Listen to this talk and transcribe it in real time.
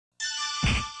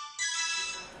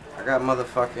I got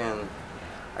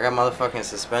motherfucking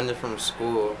suspended from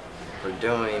school for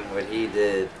doing what he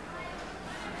did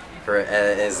for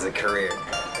as a career.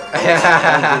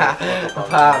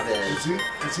 Poppin'.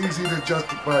 It's easy to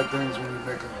justify things when you're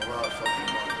making a lot of fucking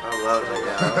money. I love that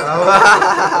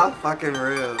guy. I'm fucking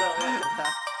real.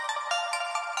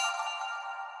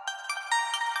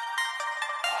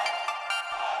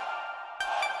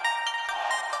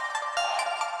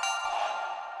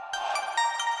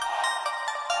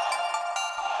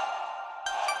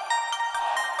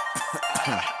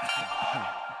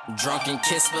 Drunk and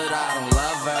kiss, but I don't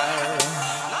love her.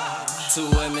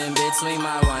 2 women between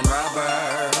my one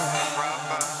rubber.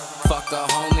 Fuck a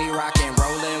homie, rockin',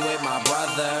 rollin' with my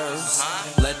brothers.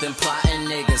 Let them plotting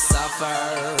niggas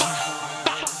suffer.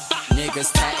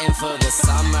 Niggas tatting for the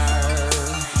summer.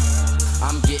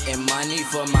 I'm getting money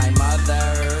for my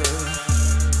mother.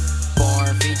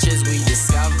 Foreign features we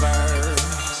discover.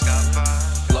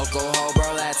 Local ho,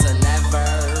 bro, that's a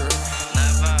never.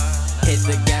 Hit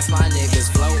the gas, my niggas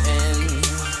floating.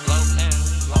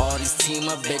 All these team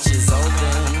of bitches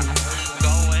open.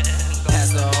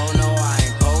 Past the hoe, no, I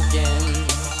ain't poking.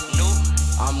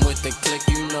 I'm with the click,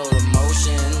 you know the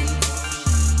motion.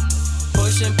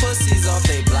 Pushing pussies off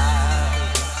they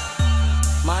block.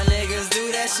 My niggas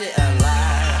do that shit a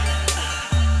lot.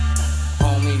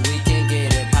 Homie, we can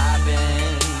get it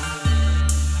poppin'.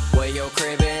 Where your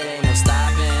crib, it ain't no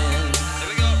stopping.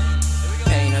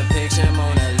 Paint a picture,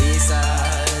 Mona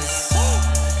Lisa's.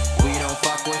 We don't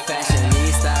fuck with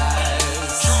fashionistas.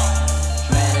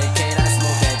 Medicaid, I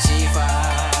smoke that chifa.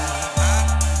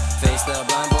 Face the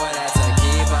blunt, boy, that's a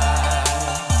keeper.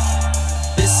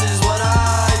 This is what I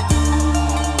do.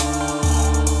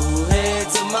 Head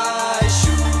to my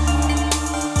shoes.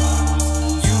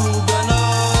 You gonna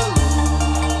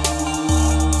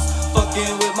lose.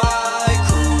 Fucking with my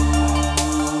crew.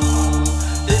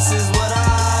 This is what I.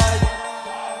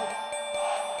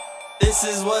 This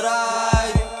is what I.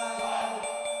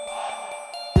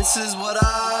 This is what I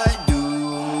do.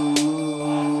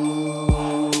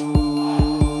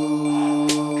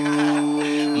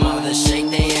 Mother shake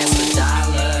they ass for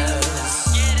dollars.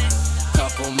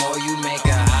 Couple more you make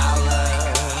a holler.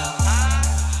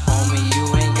 Homie, you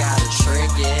ain't gotta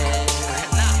trick it.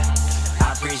 I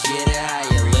appreciate it how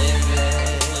you live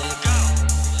it.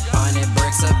 100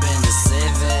 bricks up in the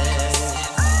Civic.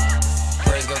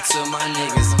 Praise go to my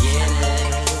niggas, get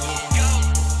it.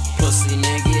 Pussy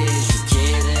nigga, is you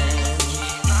kidding?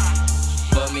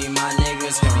 But me, my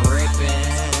niggas come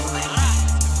rippin'.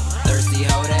 Thirsty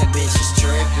hoe, that bitch is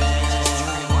trippin'.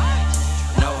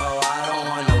 No hoe, I don't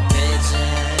want no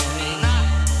pigeon.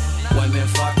 Women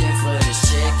fucking for this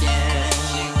chicken.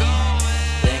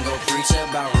 Then go preach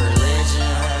about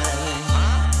religion.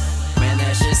 Man,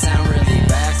 that shit sound really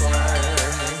backward.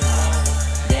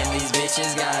 Damn, these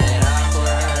bitches got it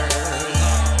awkward.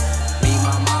 Me,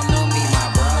 my mom, no, me, my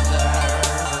brother.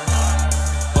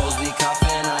 Hoes be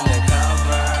cuffin'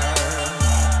 undercover.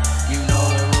 You know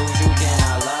the rules, you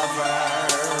cannot love her.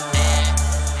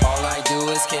 All I do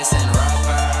is kiss and rub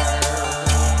her.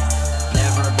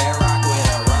 Never bear rock with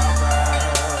a rubber.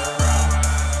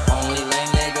 Only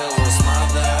lame nigga will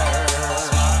smother.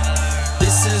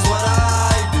 This is what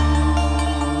I do.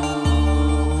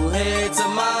 Head to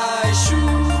my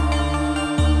shoes.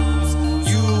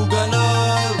 You gonna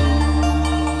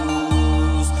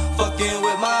lose. Fucking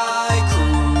with my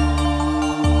crew.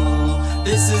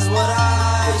 This is what I.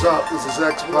 What's up? This is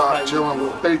X-Pop chilling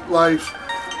with Fake Life.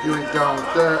 You ain't down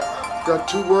with that. Got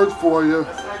 2 words for you.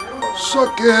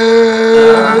 Suck it!